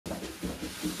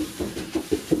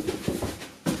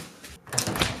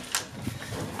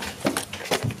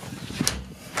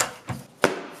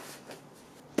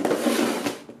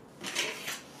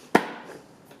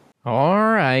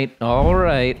right, all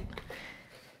right.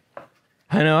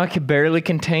 I know I could barely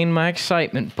contain my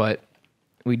excitement, but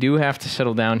we do have to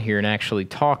settle down here and actually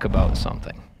talk about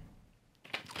something.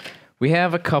 We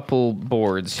have a couple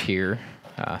boards here,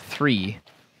 3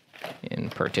 in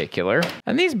particular,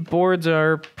 and these boards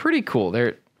are pretty cool.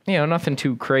 They're, you know, nothing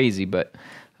too crazy, but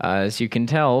as you can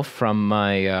tell from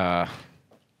my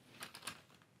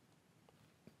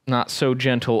not so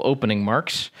gentle opening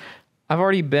marks, I've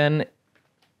already been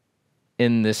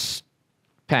in this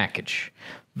package.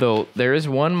 Though there is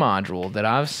one module that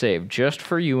I've saved just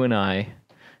for you and I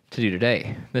to do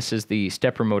today. This is the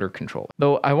stepper motor controller.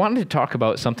 Though I wanted to talk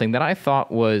about something that I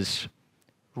thought was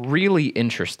really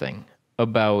interesting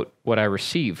about what I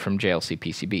received from JLC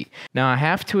PCB. Now I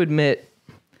have to admit,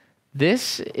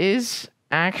 this is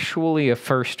actually a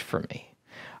first for me.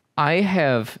 I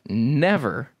have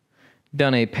never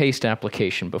done a paste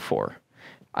application before.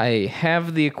 I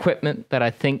have the equipment that I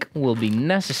think will be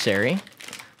necessary.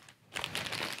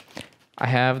 I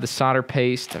have the solder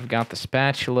paste, I've got the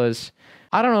spatulas.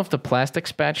 I don't know if the plastic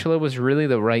spatula was really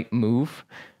the right move,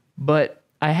 but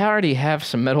I already have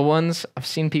some metal ones. I've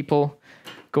seen people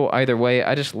go either way.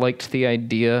 I just liked the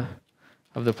idea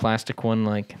of the plastic one.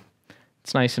 Like,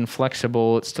 it's nice and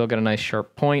flexible. It's still got a nice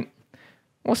sharp point.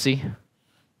 We'll see.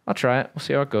 I'll try it. We'll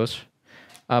see how it goes.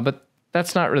 But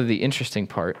that's not really the interesting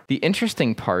part. The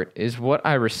interesting part is what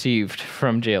I received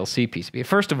from JLC PCB.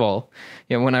 First of all,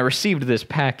 you know, when I received this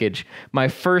package, my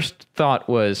first thought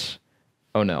was,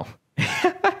 oh no.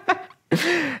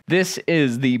 This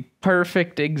is the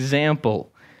perfect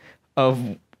example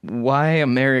of why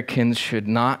Americans should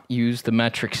not use the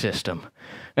metric system.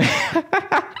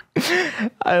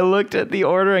 I looked at the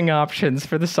ordering options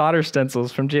for the solder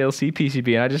stencils from JLC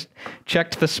PCB, and I just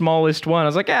checked the smallest one. I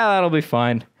was like, that'll be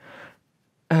fine.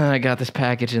 And I got this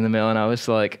package in the mail, and I was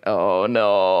like, oh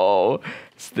no,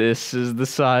 this is the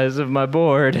size of my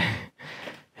board.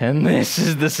 And this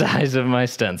is the size of my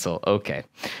stencil. Okay,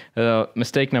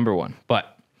 mistake number 1.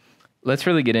 But let's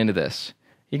really get into this.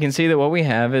 You can see that what we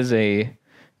have is a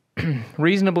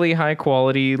reasonably high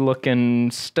quality looking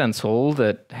stencil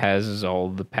that has all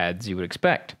the pads you would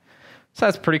expect. So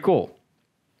that's pretty cool.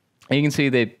 And you can see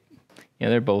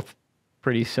they're both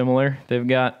pretty similar. They've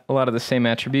got a lot of the same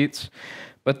attributes,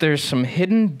 but there's some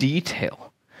hidden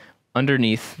detail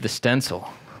underneath the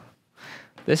stencil.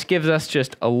 This gives us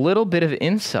just a little bit of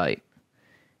insight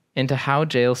into how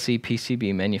JLC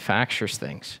PCB manufactures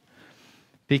things.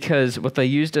 Because what they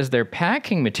used as their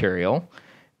packing material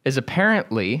is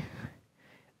apparently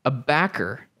a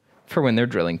backer for when they're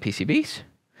drilling PCBs.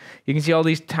 You can see all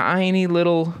these tiny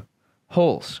little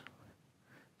holes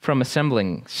from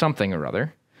assembling something or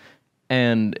other.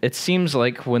 And it seems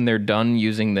like when they're done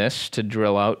using this to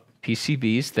drill out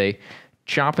PCBs, they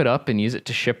chop it up and use it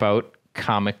to ship out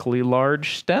comically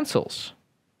large stencils.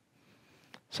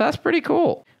 So that's pretty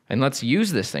cool. And let's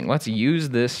use this thing. Let's use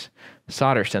this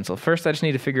solder stencil. First, I just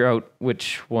need to figure out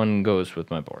which one goes with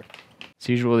my board. As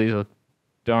usual, these look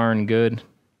darn good.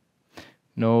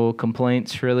 No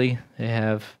complaints, really. They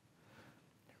have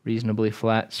reasonably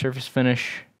flat surface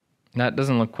finish. That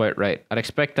doesn't look quite right. I'd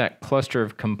expect that cluster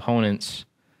of components.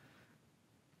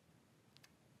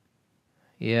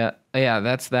 Yeah,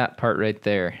 that's that part right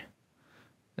there.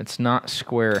 It's not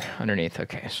square underneath.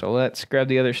 Okay, so let's grab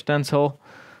the other stencil.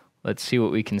 Let's see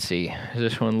what we can see. Does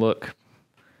this one look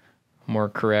more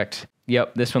correct?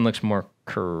 Yep, this one looks more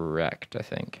correct, I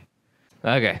think.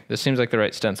 Okay, this seems like the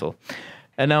right stencil.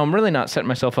 And now I'm really not setting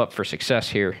myself up for success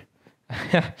here.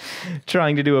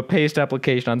 Trying to do a paste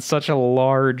application on such a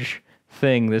large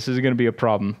thing, this is going to be a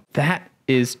problem. That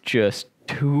is just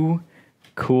too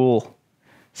cool.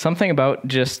 Something about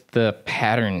just the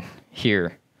pattern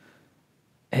here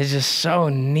is just so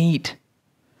neat.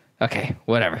 Okay,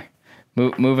 whatever.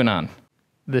 Moving on.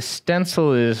 The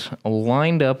stencil is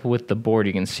lined up with the board.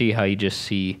 You can see how you just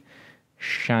see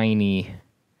shiny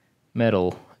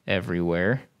metal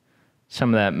everywhere.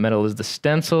 Some of that metal is the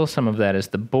stencil, some of that is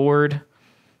the board.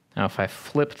 Now if I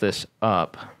flip this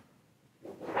up,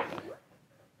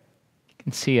 you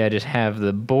can see I just have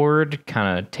the board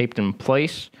kind of taped in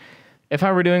place. If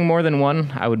I were doing more than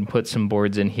one, I would put some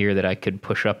boards in here that I could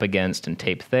push up against and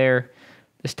tape there.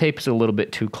 This tape is a little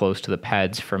bit too close to the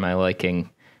pads for my liking.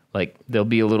 Like, there'll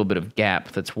be a little bit of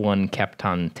gap that's one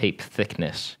Kapton tape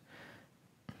thickness.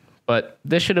 But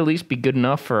this should at least be good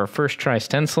enough for our first try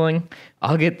stenciling.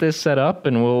 I'll get this set up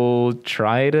and we'll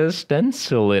try to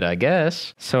stencil it, I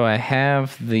guess. So I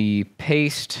have the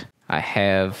paste. I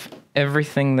have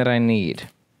everything that I need.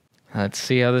 Let's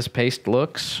see how this paste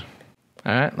looks.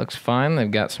 All right, looks fine.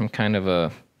 They've got some kind of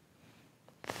a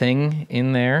thing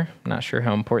in there. Not sure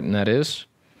how important that is.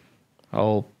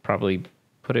 I'll probably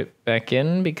put it back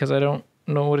in because I don't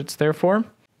know what it's there for.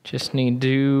 Just need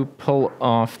to pull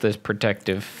off this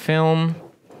protective film.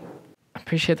 I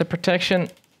appreciate the protection,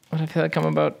 but I feel like I'm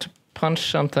about to punch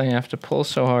something. I have to pull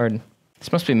so hard.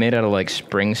 This must be made out of like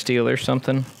spring steel or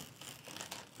something.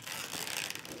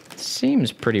 It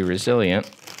seems pretty resilient.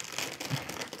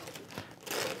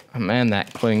 Oh man,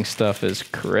 that cling stuff is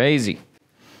crazy.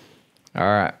 All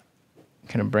right,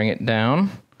 gonna bring it down.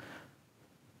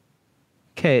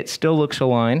 Okay, it still looks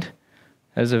aligned.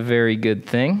 That's a very good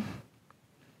thing.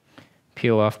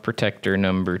 Peel off protector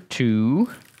number 2.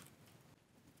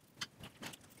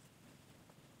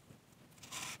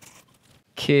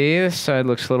 Okay, this side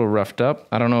looks a little roughed up.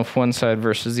 I don't know if one side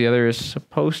versus the other is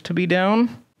supposed to be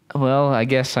down. Well, I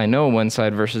guess I know one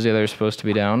side versus the other is supposed to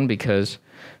be down because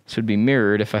this would be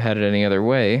mirrored if I had it any other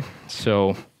way.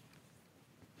 So,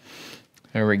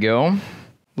 there we go.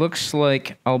 Looks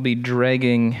like I'll be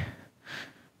dragging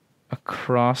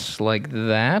across like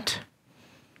that.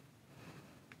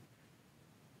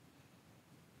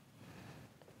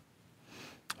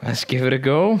 Let's give it a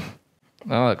go.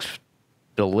 That looks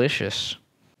delicious.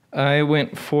 I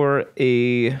went for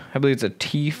I believe it's a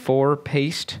T4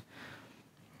 paste.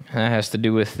 That has to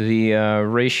do with the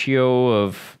ratio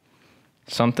of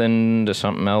something to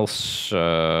something else. Did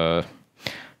a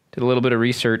little bit of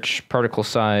research. Particle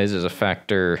size is a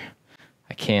factor.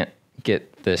 I can't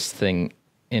get this thing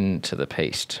into the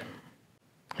paste.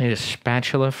 I need a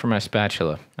spatula for my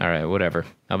spatula. All right, whatever.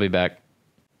 I'll be back.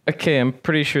 Okay, I'm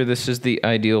pretty sure this is the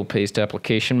ideal paste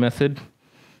application method.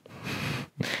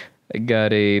 I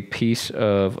got a piece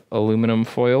of aluminum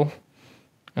foil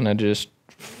and I just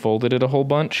folded it a whole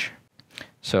bunch.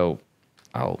 So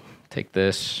I'll take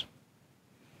this,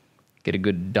 get a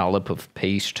good dollop of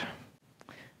paste,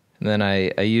 and then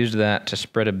I used that to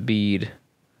spread a bead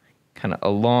kind of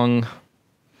along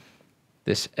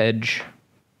this edge,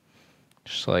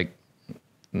 just like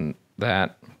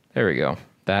that. There we go,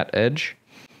 that edge.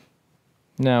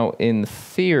 Now, in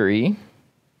theory,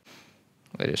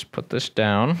 I just put this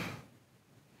down.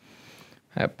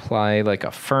 I apply like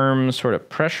a firm sort of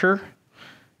pressure,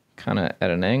 kind of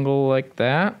at an angle like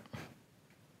that.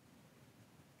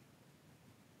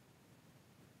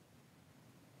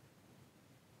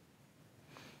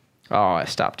 Oh, I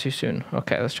stopped too soon.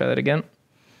 Okay, let's try that again.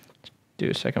 Do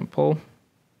a second pull.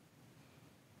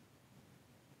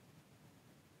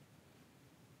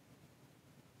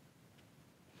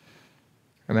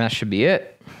 And that should be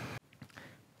it.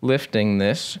 Lifting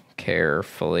this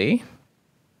carefully.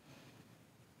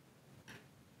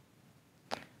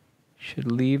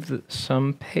 Should leave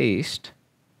some paste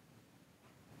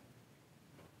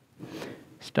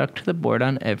stuck to the board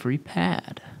on every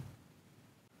pad.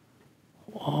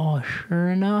 Oh, sure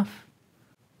enough.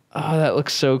 Oh, that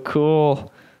looks so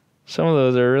cool. Some of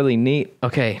those are really neat.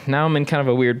 Okay, now I'm in kind of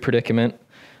a weird predicament.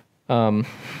 Because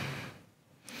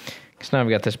now I've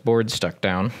got this board stuck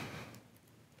down.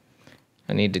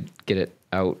 I need to get it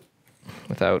out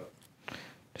without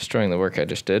destroying the work I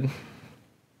just did.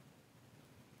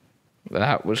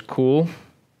 That was cool.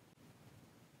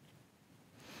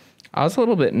 I was a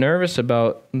little bit nervous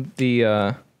about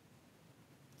the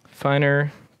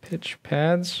finer pitch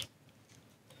pads.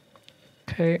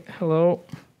 Okay, hello.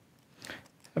 I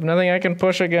have nothing I can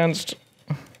push against.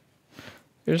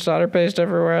 There's solder paste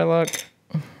everywhere I look.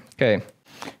 Okay,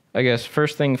 I guess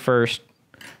first thing first,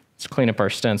 let's clean up our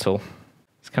stencil.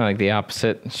 It's kind of like the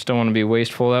opposite. Just don't want to be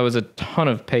wasteful. That was a ton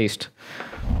of paste.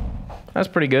 That's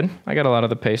pretty good. I got a lot of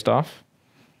the paste off.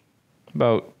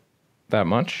 About that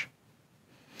much.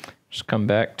 Just come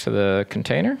back to the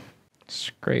container.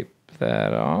 Scrape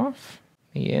that off.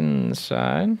 The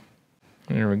inside.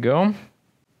 There we go.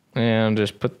 And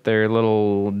just put their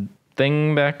little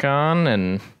thing back on,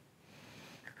 and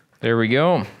there we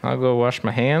go. I'll go wash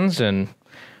my hands and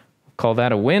call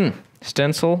that a win.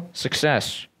 Stencil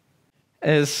success.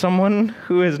 As someone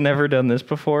who has never done this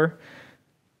before,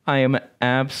 I am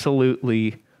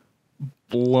absolutely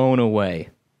blown away.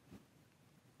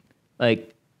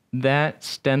 Like, that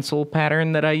stencil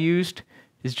pattern that I used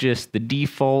is just the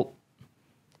default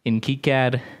in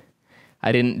KiCad.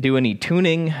 I didn't do any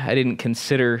tuning. I didn't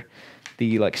consider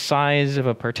the size of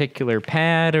a particular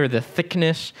pad or the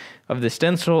thickness of the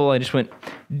stencil. I just went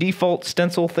default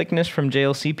stencil thickness from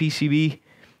JLC PCB,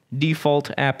 default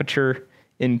aperture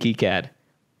in KiCad.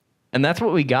 And that's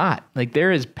what we got. Like,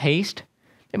 there is paste,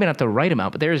 maybe not the right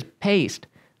amount, but there is paste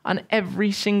on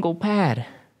every single pad.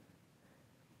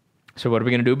 So what are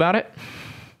we going to do about it?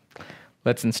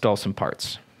 Let's install some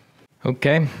parts.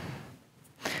 Okay.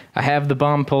 I have the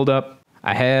BOM pulled up.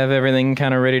 I have everything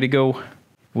kind of ready to go.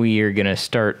 We are going to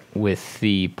start with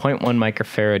the 0.1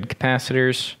 microfarad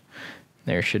capacitors.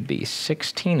 There should be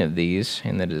 16 of these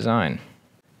in the design.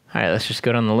 All right, let's just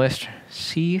go down the list.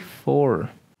 C4.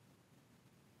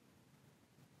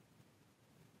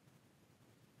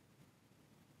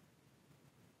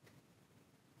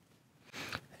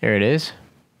 There it is.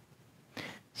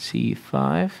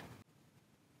 C5.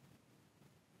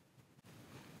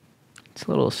 It's a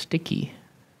little sticky.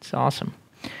 It's awesome.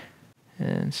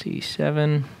 And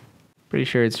C7. Pretty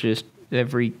sure it's just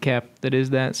every cap that is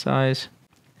that size.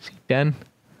 C10.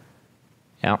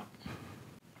 Yeah.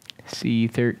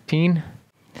 C13.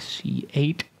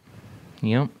 C8.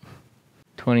 Yep.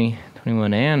 20,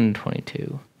 21, and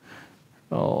 22.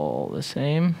 All the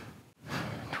same.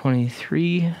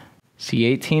 23.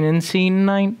 C18 and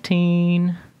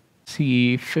C19.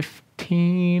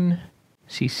 C15.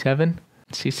 C7.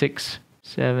 C6.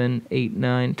 7, 8,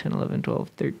 9, 10, 11, 12,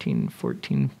 13,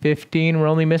 14, 15. We're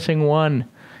only missing one.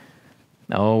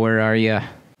 Oh, where are you? All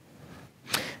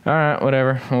right,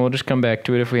 whatever. We'll just come back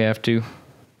to it if we have to.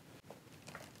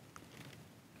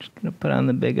 Just gonna put on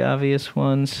the big obvious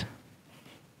ones.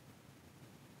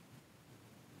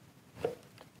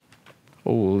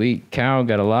 Holy cow,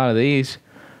 got a lot of these.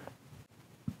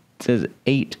 It says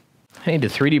 8. I need to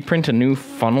 3D print a new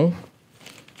funnel.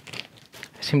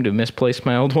 I seem to have misplaced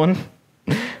my old one.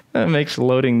 That makes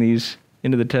loading these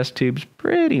into the test tubes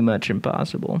pretty much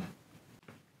impossible.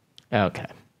 Okay.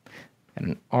 Got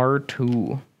an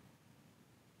R2.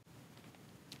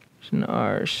 There's an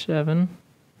R7.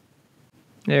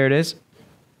 There it is.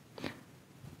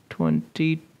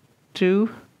 22.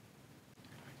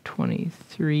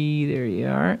 23. There you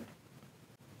are.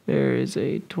 There is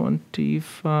a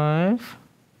 25.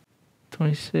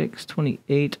 26,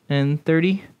 28, and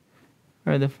 30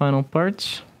 are the final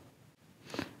parts.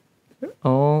 They're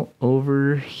all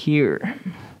over here.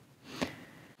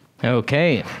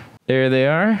 Okay, there they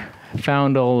are.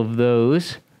 Found all of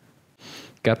those.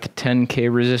 Got the 10K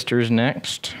resistors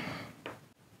next.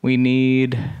 We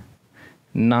need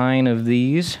 9 of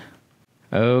these.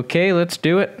 Okay, let's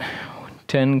do it.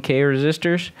 10K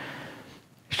resistors.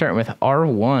 Starting with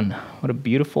R1. What a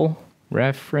beautiful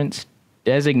reference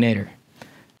designator.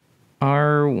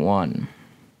 R1.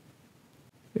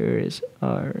 There is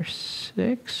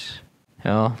R6.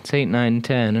 Hell, it's 8, 9,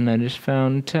 10, and I just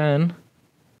found 10.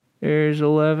 There's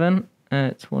 11.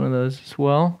 That's one of those as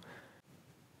well.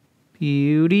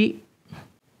 Beauty.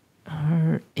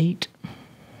 R8.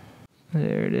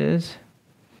 There it is.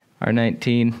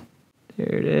 R19.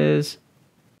 There it is.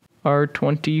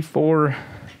 R24.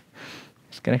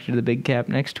 It's connected to the big cap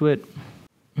next to it.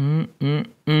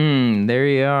 There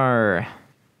you are.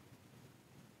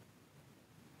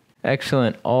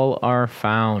 Excellent. All are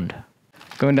found.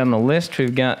 Going down the list,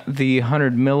 we've got the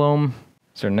 100 milliohm.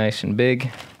 These are nice and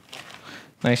big.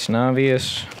 Nice and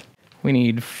obvious. We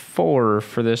need 4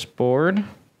 for this board.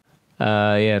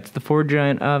 Yeah, it's the 4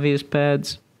 giant obvious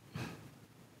pads.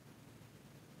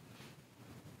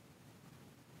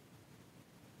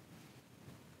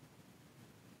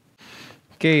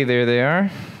 Okay, there they are.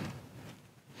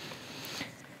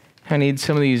 I need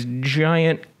some of these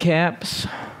giant caps.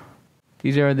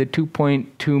 These are the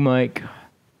 2.2 mic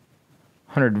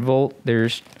 100 volt.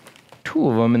 There's 2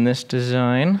 of them in this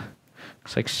design.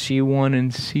 Looks like C1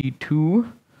 and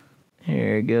C2.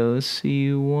 There goes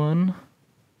C1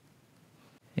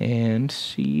 and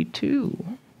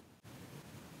C2.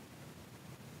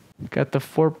 Got the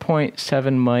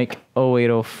 4.7 mic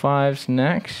 0805s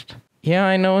next. Yeah,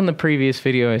 I know in the previous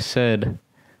video I said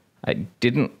I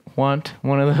didn't want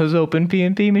one of those open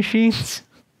PNP machines.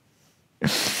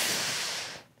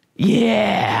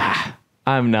 Yeah!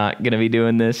 I'm not gonna be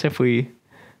doing this if we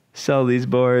sell these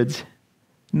boards.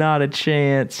 Not a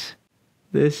chance.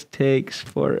 This takes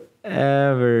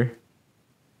forever.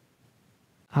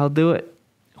 I'll do it.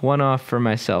 One off for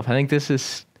myself. I think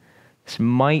this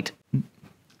might,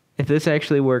 if this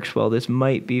actually works well, this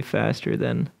might be faster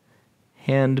than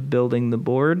hand building the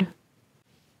board.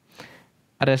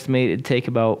 I'd estimate it'd take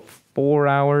about 4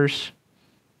 hours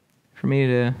for me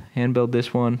to hand build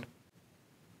this one.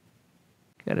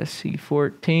 Got a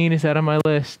C14. Is that on my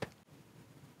list?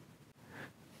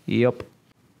 Yep.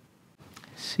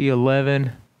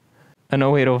 C11. An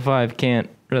 0805 can't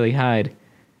really hide.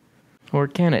 Or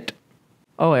can it?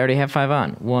 Oh, I already have 5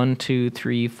 on. 1, 2,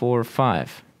 3, 4,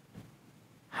 5.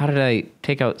 How did I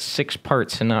take out 6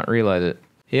 parts and not realize it?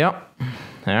 Yep.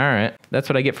 Alright. That's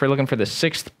what I get for looking for the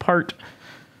 6th part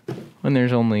when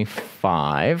there's only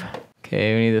 5.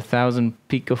 Okay, we need 1,000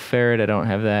 picofarad. I don't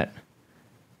have that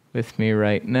with me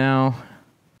right now.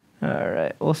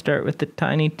 Alright, we'll start with the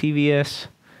tiny TVS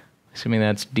Assuming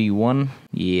that's D1.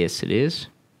 Yes, it is.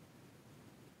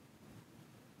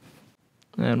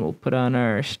 And we'll put on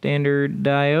our standard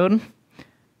diode.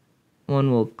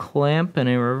 One will clamp in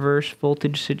a reverse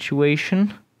voltage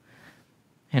situation.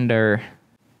 And our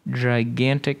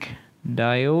gigantic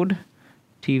diode,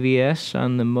 TVS,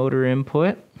 on the motor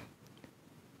input.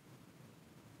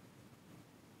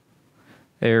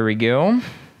 There we go.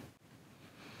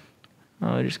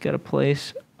 I just gotta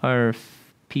place our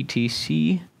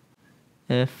PTC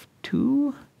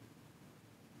F2.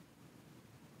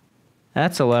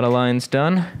 That's a lot of lines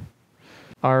done.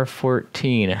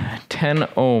 R14, 10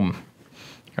 ohm.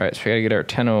 All right, so we gotta get our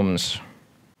 10 ohms.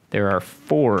 There are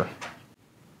 4.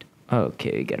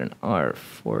 Okay, we got an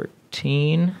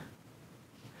R14.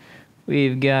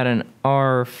 We've got an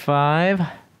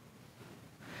R5.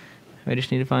 I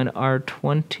just need to find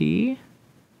R20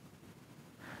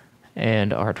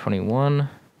 and R21.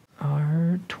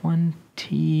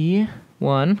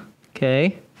 R21.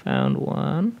 Okay, found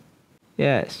one.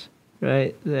 Yes,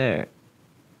 right there.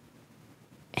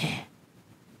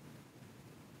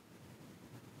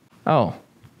 Oh,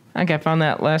 I think I found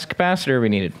that last capacitor we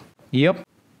needed. Yep.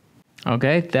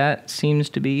 Okay, that seems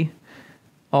to be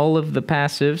all of the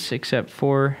passives except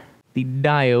for the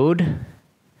diode.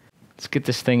 Let's get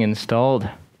this thing installed.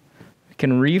 We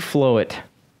can reflow it.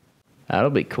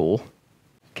 That'll be cool.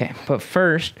 Okay, but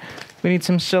first, we need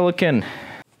some silicon.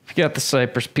 We got the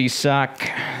Cypress P sock.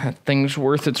 That thing's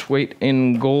worth its weight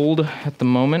in gold at the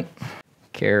moment.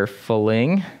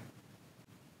 Carefuling.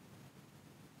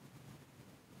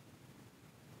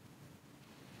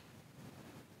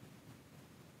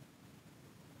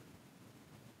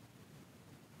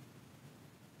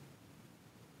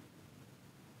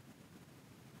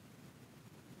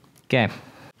 Okay,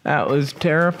 that was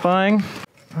terrifying.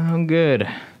 Oh, good.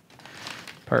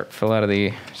 Part fell out of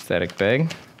the static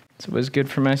bag. So it was good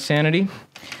for my sanity,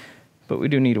 but we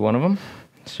do need one of them.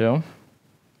 So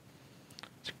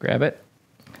let's grab it.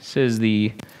 This is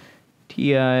the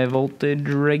TI voltage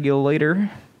regulator.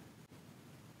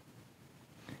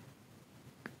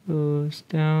 Goes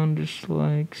down just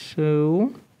like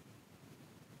so.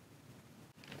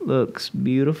 Looks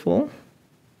beautiful.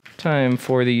 Time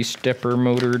for the stepper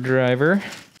motor driver.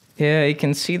 Yeah, you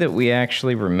can see that we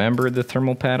actually remembered the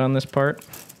thermal pad on this part.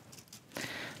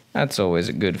 That's always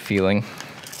a good feeling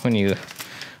when you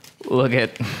look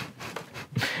at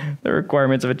the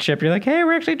requirements of a chip. You're like, hey,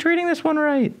 we're actually treating this one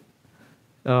right.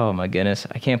 Oh my goodness,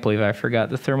 I can't believe I forgot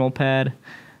the thermal pad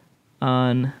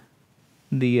on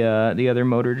the other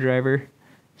motor driver.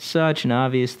 Such an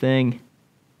obvious thing.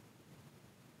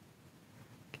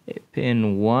 Okay,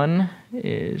 pin 1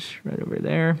 is right over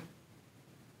there.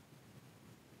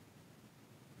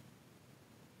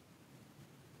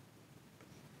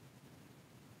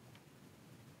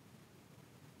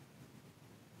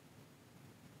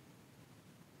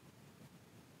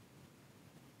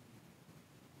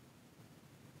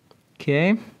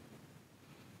 Okay.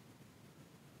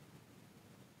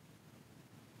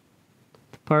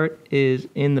 The part is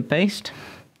in the paste.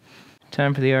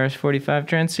 Time for the RS-45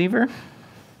 transceiver.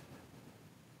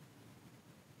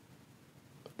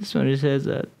 This one just has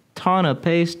a ton of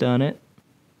paste on it.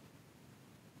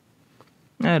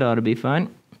 That ought to be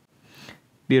fine.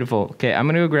 Beautiful. Okay, I'm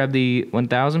going to go grab the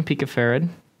 1000 picofarad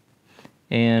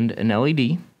and an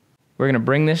LED. We're going to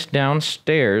bring this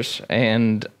downstairs,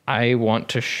 and I want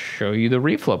to show you the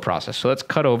reflow process. So let's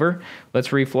cut over. Let's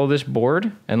reflow this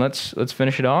board, and let's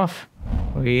finish it off.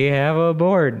 We have a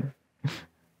board.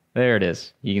 There it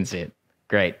is. You can see it.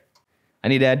 Great. I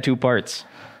need to add 2 parts.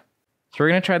 So we're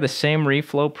going to try the same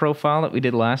reflow profile that we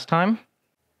did last time.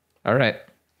 All right.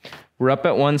 We're up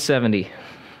at 170.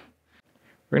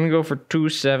 We're going to go for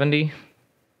 270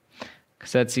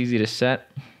 because that's easy to set.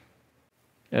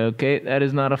 Okay, that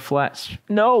is not a flat...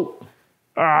 No!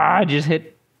 Ah, I just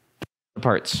hit the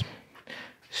parts.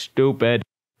 Stupid.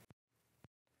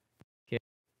 Okay.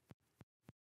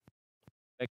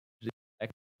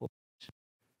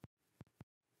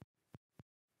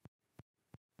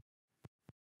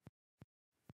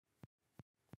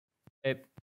 Okay.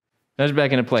 That's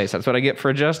back into place. That's what I get for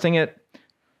adjusting it.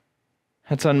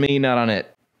 That's on me, not on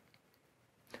it.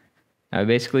 Now I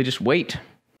basically just wait.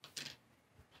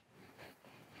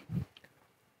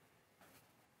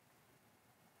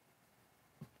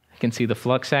 Can see the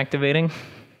flux activating.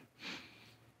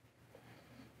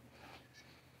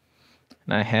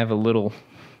 And I have a little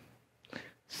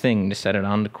thing to set it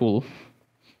on to cool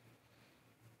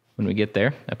when we get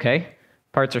there. Okay,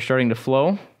 parts are starting to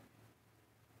flow.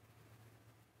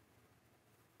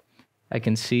 I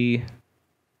can see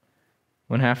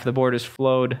when half of the board is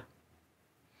flowed,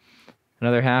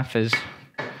 another half is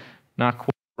Not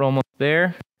quite, we're almost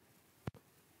there.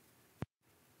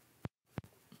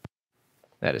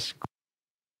 That is cool.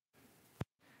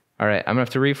 All right, I'm gonna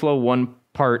have to reflow one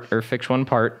part, or fix one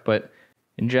part, but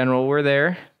in general, we're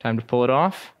there. Time to pull it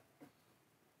off.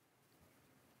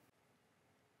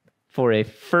 For a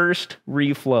first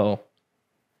reflow.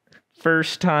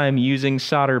 First time using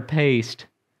solder paste.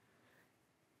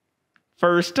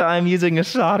 First time using a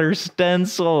solder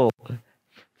stencil.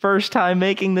 First time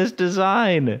making this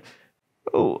design.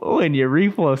 Oh, when you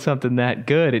reflow something that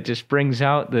good, it just brings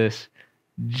out this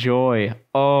joy.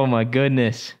 Oh my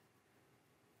goodness.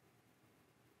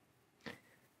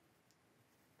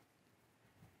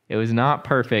 It was not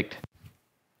perfect.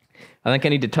 I think I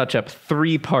need to touch up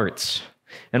 3 parts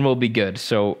and we'll be good.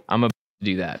 So I'm about to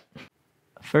do that.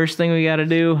 First thing we gotta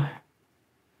do,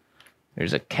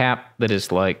 there's a cap that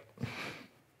is like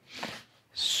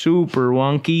super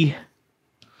wonky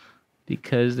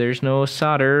because there's no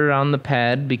solder on the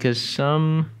pad because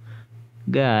some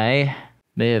guy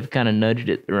may have kind of nudged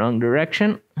it the wrong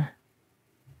direction.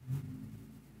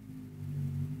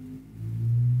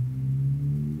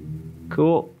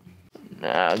 Cool.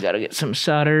 Now I gotta get some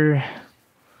solder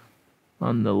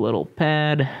on the little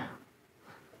pad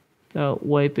without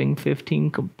wiping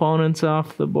 15 components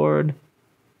off the board.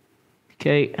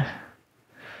 Okay.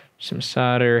 Some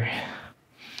solder.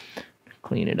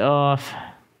 Clean it off.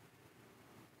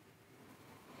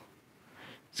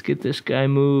 Let's get this guy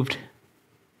moved.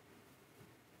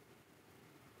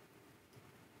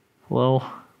 Hello?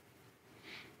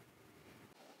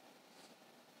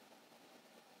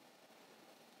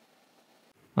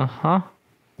 Uh-huh.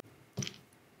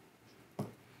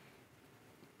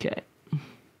 Okay.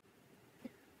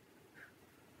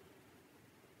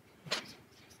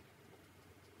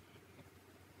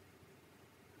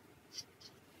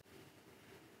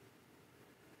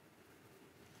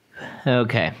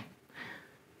 Okay.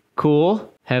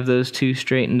 Cool. Have those 2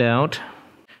 straightened out.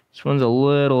 This one's a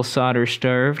little solder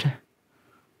starved.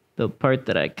 The part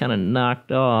that I kind of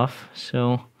knocked off,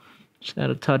 so just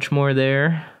add a touch more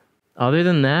there. Other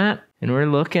than that, and we're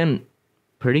looking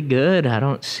pretty good. I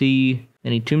don't see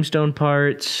any tombstone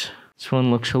parts. This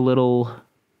one looks a little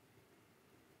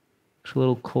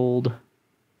cold.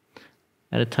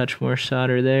 Add a touch more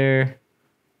solder there.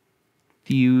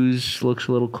 Fuse looks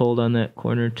a little cold on that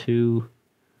corner too.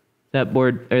 That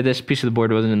board, or this piece of the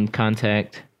board wasn't in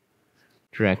contact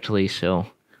directly, so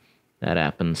that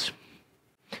happens.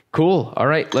 Cool. All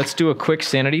right, let's do a quick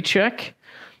sanity check.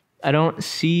 I don't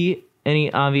see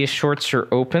any obvious shorts or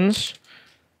opens,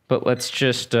 but let's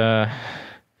just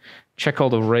check all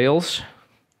the rails.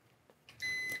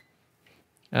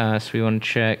 So we want to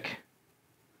check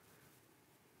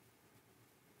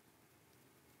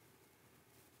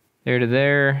there to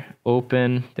there,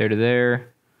 open, there to there,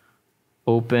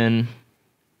 open.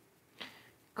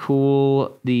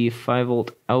 Cool. The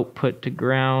 5-volt output to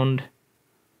ground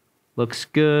looks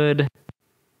good.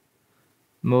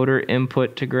 Motor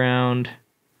input to ground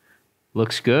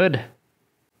looks good.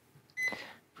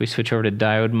 If we switch over to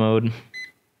diode mode,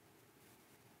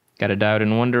 got a diode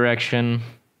in one direction,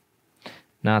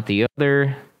 not the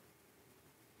other.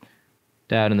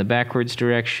 Diode in the backwards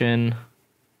direction.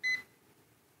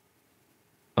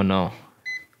 Oh no.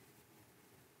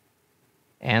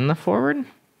 And the forward?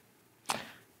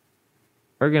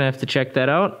 We're gonna have to check that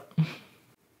out.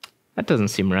 That doesn't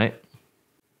seem right.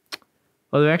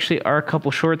 Well, there actually are a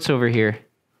couple shorts over here.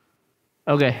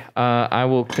 Okay, I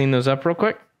will clean those up real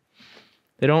quick.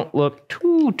 They don't look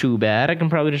too bad. I can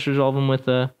probably just resolve them with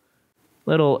a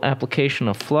little application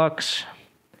of flux.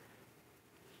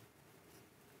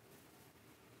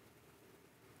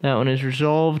 That one is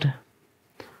resolved.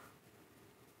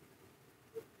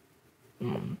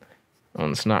 That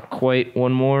one's not quite.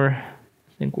 One more,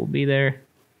 I think we'll be there.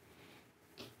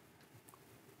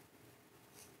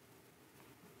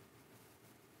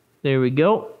 There we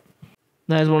go.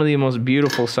 That is one of the most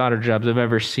beautiful solder jobs I've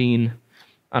ever seen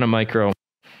on a micro.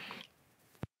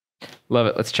 Love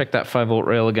it. Let's check that 5-volt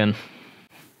rail again.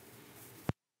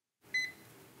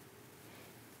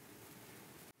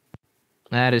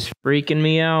 That is freaking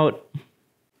me out.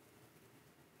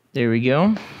 There we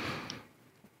go.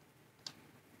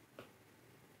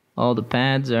 All the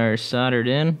pads are soldered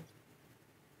in.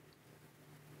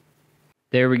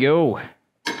 There we go.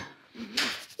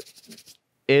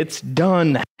 It's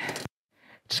done.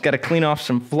 Just got to clean off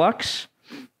some flux,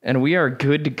 and we are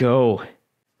good to go.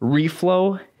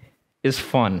 Reflow is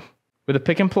fun. With a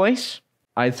pick and place,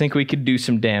 I think we could do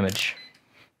some damage.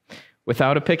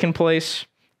 Without a pick and place,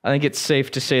 I think it's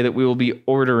safe to say that we will be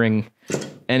ordering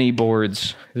any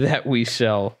boards that we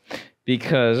sell,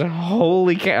 because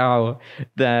holy cow,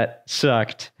 that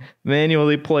sucked.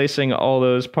 Manually placing all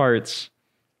those parts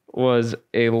was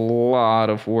a lot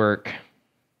of work.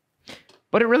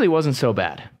 But it really wasn't so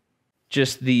bad.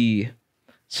 Just the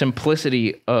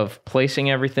simplicity of placing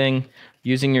everything,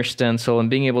 using your stencil, and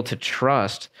being able to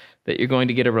trust that you're going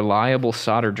to get a reliable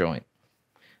solder joint.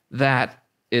 That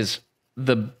is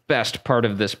the best part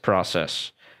of this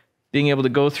process. Being able to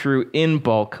go through in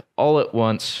bulk all at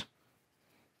once,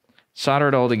 solder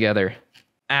it all together.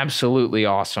 Absolutely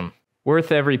awesome.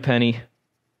 Worth every penny.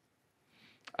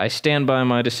 I stand by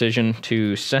my decision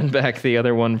to send back the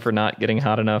other one for not getting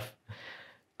hot enough.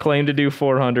 Claimed to do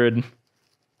 400.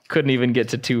 Couldn't even get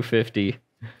to 250.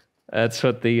 That's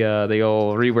what the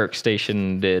old rework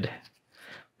station did.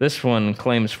 This one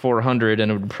claims 400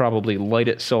 and it would probably light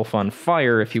itself on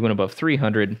fire if you went above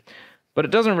 300. But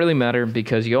it doesn't really matter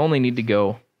because you only need to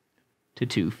go to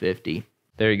 250.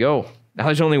 There you go. Now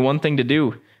there's only one thing to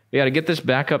do. We got to get this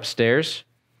back upstairs.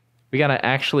 We got to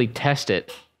actually test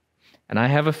it. And I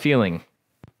have a feeling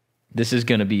this is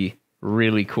going to be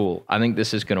really cool. I think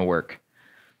this is going to work.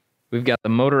 We've got the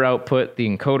motor output, the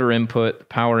encoder input, the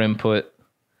power input,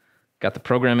 got the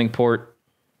programming port.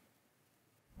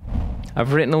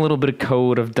 I've written a little bit of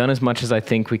code. I've done as much as I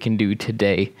think we can do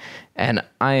today. And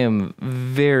I am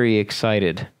very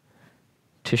excited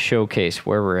to showcase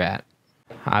where we're at.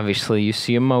 Obviously, you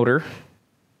see a motor.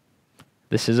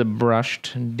 This is a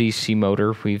brushed DC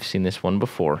motor. We've seen this one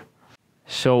before.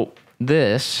 So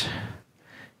this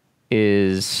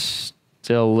is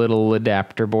a little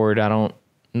adapter board. I don't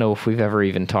know if we've ever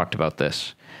even talked about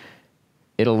this.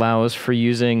 It allows for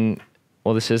using,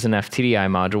 well, this is an FTDI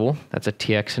module. That's a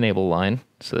TX enable line.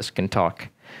 So this can talk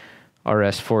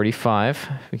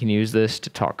RS-45. We can use this to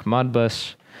talk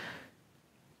Modbus.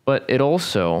 But it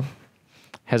also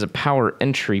has a power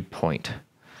entry point.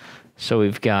 So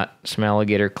we've got some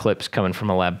alligator clips coming from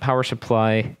a lab power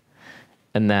supply,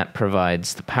 and that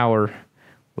provides the power,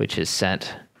 which is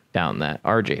sent down that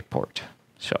RJ port.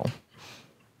 So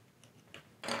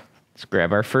let's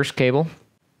grab our first cable.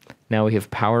 Now we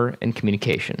have power and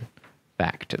communication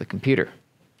back to the computer.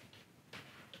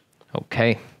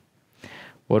 Okay,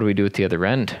 what do we do at the other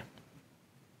end?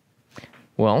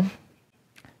 Well,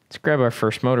 let's grab our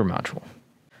first motor module.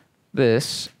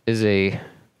 This is a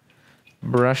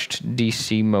brushed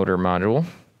DC motor module.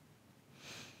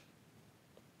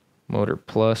 Motor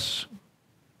plus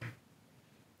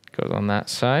goes on that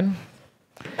side.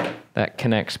 That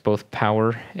connects both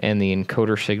power and the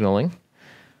encoder signaling.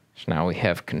 So now we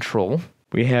have control.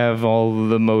 We have all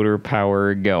the motor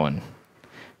power going.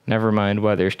 Never mind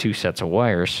why there's two sets of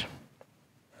wires.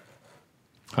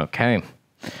 Okay,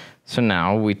 so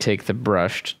now we take the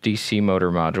brushed DC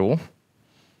motor module,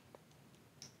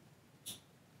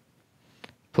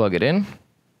 plug it in,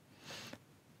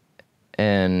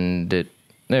 and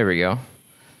there we go.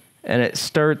 And it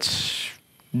starts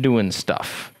doing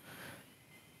stuff.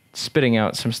 Spitting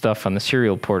out some stuff on the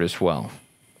serial port as well.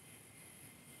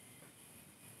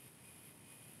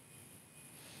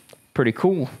 Pretty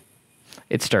cool.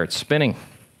 It starts spinning.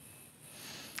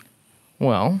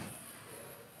 Well,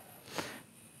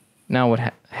 now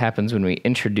what happens when we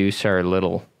introduce our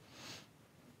little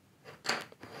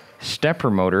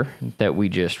stepper motor that we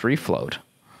just reflowed?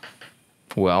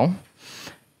 Well,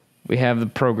 we have the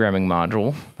programming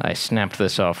module. I snapped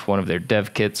this off one of their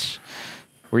dev kits.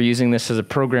 We're using this as a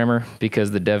programmer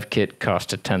because the dev kit cost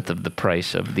 1/10 of the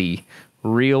price of the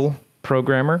real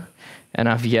programmer, and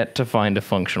I've yet to find a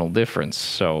functional difference.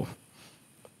 So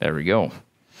there we go.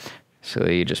 So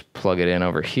you just plug it in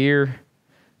over here,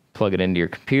 plug it into your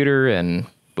computer, and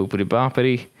boopity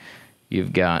boppity,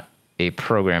 you've got a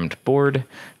programmed board.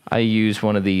 I use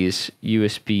one of these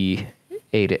USB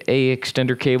A to A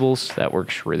extender cables. That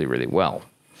works really, really well.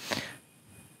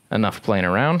 Enough playing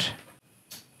around.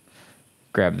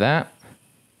 Grab that.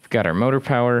 We've got our motor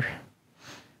power.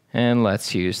 And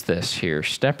let's use this here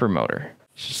stepper motor.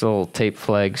 It's just little tape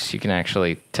flags. You can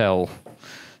actually tell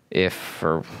if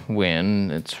or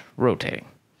when it's rotating.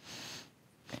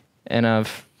 And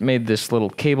I've made this little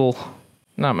cable.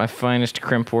 Not my finest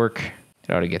crimp work.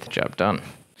 It ought to get the job done.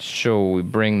 So we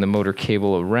bring the motor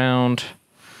cable around,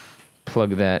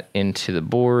 plug that into the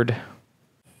board.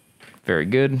 Very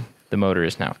good. The motor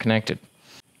is now connected.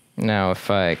 Now if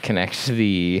I connect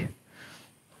the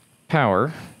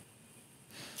power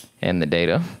and the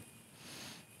data,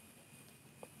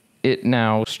 it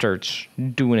now starts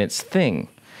doing its thing.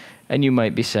 And you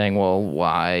might be saying, well,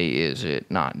 why is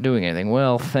it not doing anything?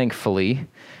 Well, thankfully,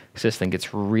 this thing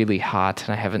gets really hot,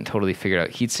 and I haven't totally figured out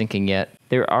heat sinking yet.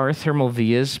 There are thermal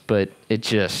vias, but it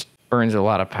just burns a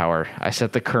lot of power. I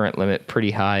set the current limit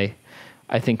pretty high,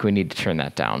 I think we need to turn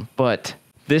that down. But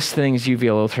this thing's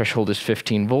UVLO threshold is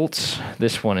 15 volts.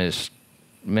 This one is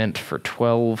meant for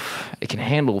 12. It can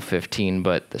handle 15,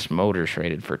 but this motor's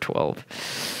rated for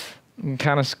 12. I'm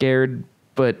kind of scared,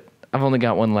 but I've only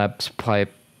got one lab supply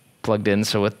plugged in,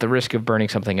 so with the risk of burning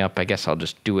something up, I guess I'll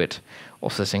just do it.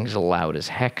 Also, this thing's loud as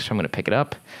heck, so I'm going to pick it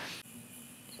up.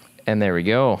 And there we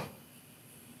go.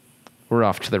 We're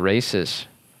off to the races.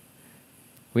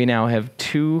 We now have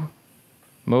 2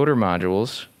 motor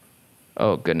modules.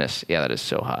 Oh, goodness. Yeah, that is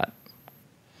so hot.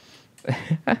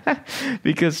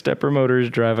 Because stepper motors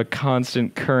drive a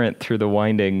constant current through the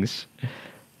windings.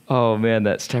 Oh, man,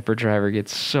 that stepper driver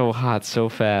gets so hot so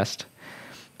fast.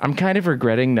 I'm kind of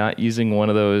regretting not using one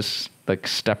of those like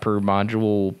stepper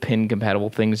module pin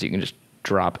compatible things that you can just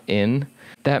drop in.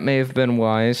 That may have been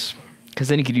wise, because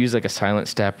then you could use like a silent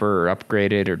stepper or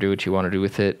upgrade it or do what you want to do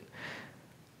with it.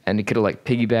 And you could have like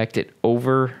piggybacked it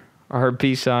over a hard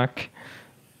P-sock.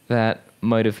 That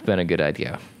might have been a good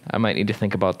idea. I might need to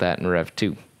think about that in Rev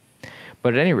 2.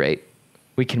 But at any rate,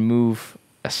 we can move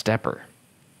a stepper.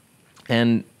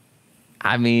 And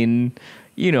I mean,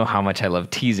 you know how much I love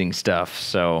teasing stuff,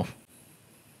 so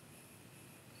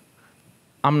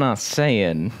I'm not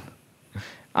saying,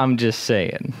 I'm just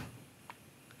saying.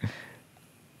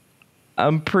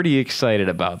 I'm pretty excited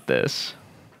about this.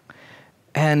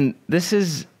 And this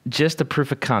is just a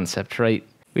proof of concept, right?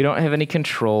 We don't have any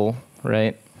control,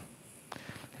 right?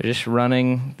 They're just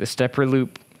running the stepper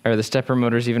loop, or the stepper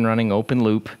motor's even running open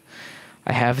loop.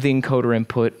 I have the encoder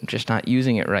input, I'm just not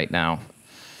using it right now.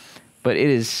 But it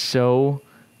is so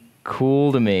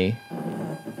cool to me.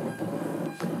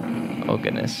 Oh,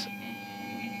 goodness.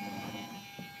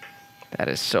 That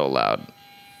is so loud.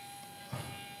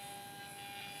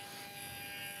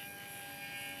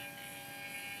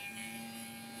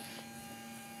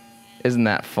 Isn't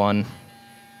that fun?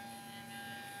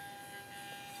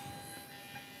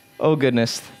 Oh,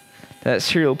 goodness. That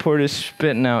serial port is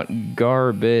spitting out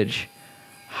garbage.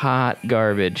 Hot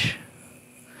garbage.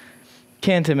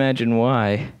 Can't imagine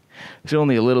why. There's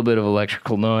only a little bit of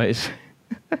electrical noise.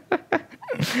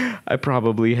 I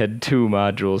probably had 2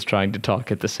 modules trying to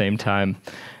talk at the same time.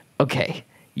 Okay,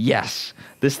 yes,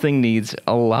 this thing needs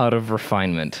a lot of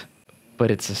refinement, but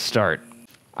it's a start.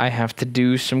 I have to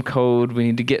do some code. We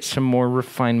need to get some more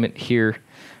refinement here.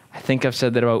 I think I've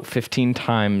said that about 15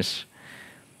 times,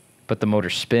 but the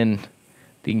motor spin,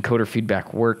 the encoder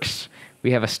feedback works.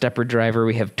 We have a stepper driver.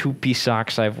 We have 2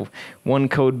 P-socks. I have 1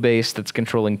 code base that's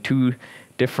controlling 2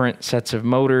 different sets of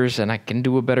motors, and I can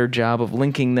do a better job of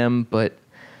linking them, but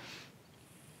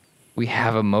we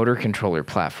have a motor controller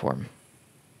platform.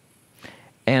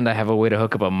 And I have a way to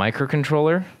hook up a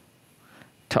microcontroller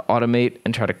to automate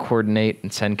and try to coordinate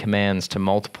and send commands to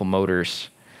multiple motors.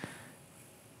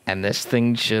 And this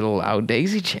thing should allow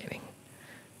daisy chaining.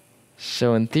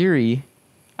 So in theory,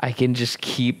 I can just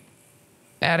keep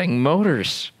adding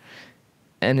motors,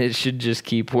 and it should just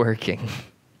keep working.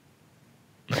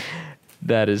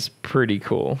 That is pretty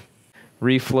cool.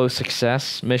 Reflow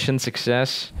success, mission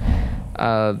success.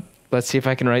 Let's see if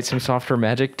I can write some software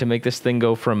magic to make this thing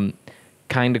go from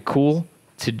kind of cool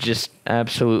to just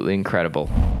absolutely incredible.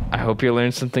 I hope you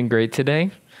learned something great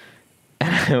today, and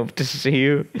I hope to see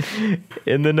you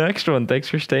in the next one. Thanks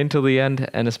for staying till the end,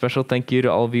 and a special thank you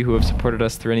to all of you who have supported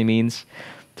us through any means,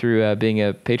 through being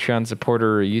a Patreon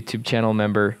supporter or a YouTube channel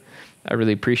member. I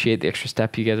really appreciate the extra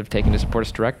step you guys have taken to support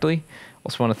us directly.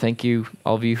 Also want to thank you,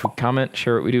 all of you who comment,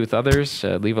 share what we do with others,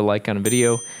 leave a like on a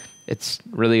video. It's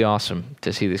really awesome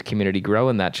to see this community grow,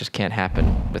 and that just can't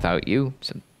happen without you.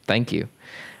 So thank you.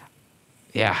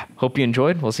 Yeah, hope you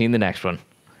enjoyed. We'll see you in the next one.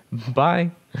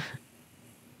 Bye.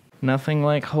 Nothing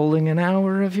like holding an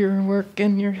hour of your work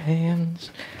in your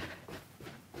hands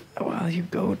while you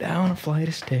go down a flight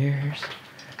of stairs.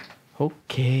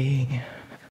 Okay.